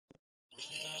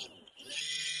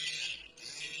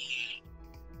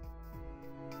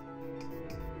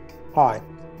Hi,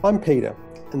 I'm Peter,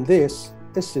 and this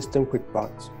is System Quick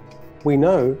Bites. We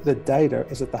know that data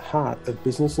is at the heart of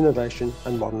business innovation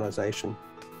and modernisation.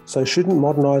 So shouldn't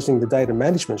modernising the data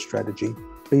management strategy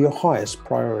be your highest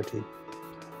priority?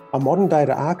 A modern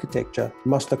data architecture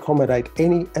must accommodate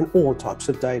any and all types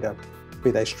of data,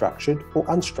 be they structured or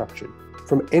unstructured,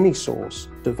 from any source,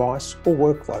 device or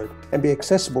workload, and be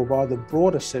accessible via the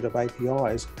broader set of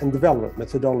APIs and development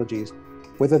methodologies,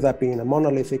 whether that be in a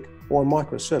monolithic or a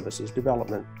microservices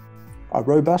development. A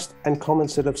robust and common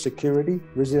set of security,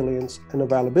 resilience, and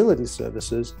availability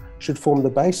services should form the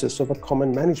basis of a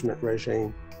common management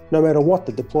regime, no matter what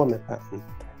the deployment pattern,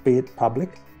 be it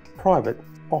public, private,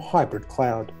 or hybrid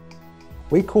cloud.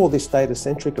 We call this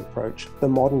data-centric approach the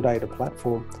modern data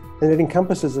platform, and it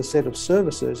encompasses a set of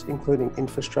services including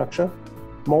infrastructure,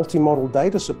 multi-model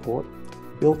data support,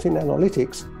 built-in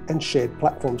analytics, and shared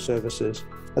platform services,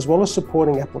 as well as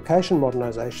supporting application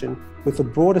modernization with a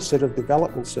broader set of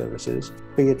development services,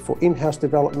 be it for in-house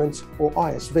developments or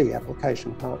ISV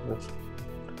application partners.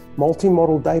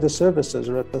 Multi-model data services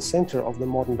are at the center of the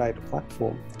modern data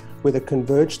platform, with a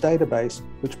converged database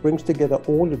which brings together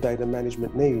all your data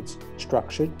management needs,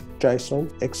 structured, JSON,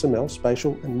 XML,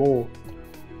 spatial, and more,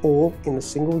 all in a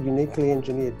single uniquely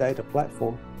engineered data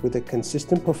platform with a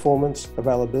consistent performance,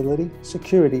 availability,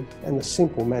 security, and a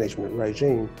simple management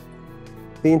regime.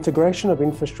 The integration of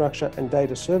infrastructure and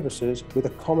data services with a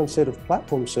common set of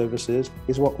platform services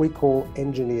is what we call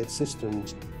engineered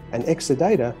systems, and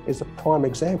Exadata is a prime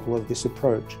example of this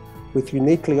approach, with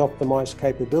uniquely optimized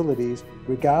capabilities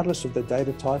regardless of the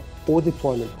data type or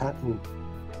deployment pattern.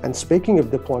 And speaking of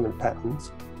deployment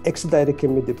patterns, Exadata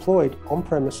can be deployed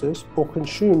on-premises or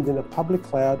consumed in a public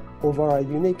cloud, or via a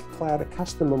unique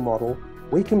cloud-to-customer model.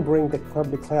 We can bring the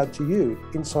public cloud to you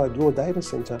inside your data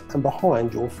center and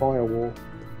behind your firewall.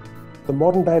 The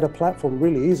modern data platform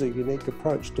really is a unique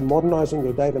approach to modernizing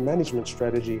your data management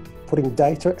strategy, putting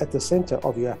data at the center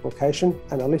of your application,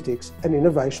 analytics, and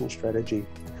innovation strategy.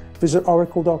 Visit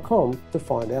oracle.com to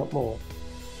find out more.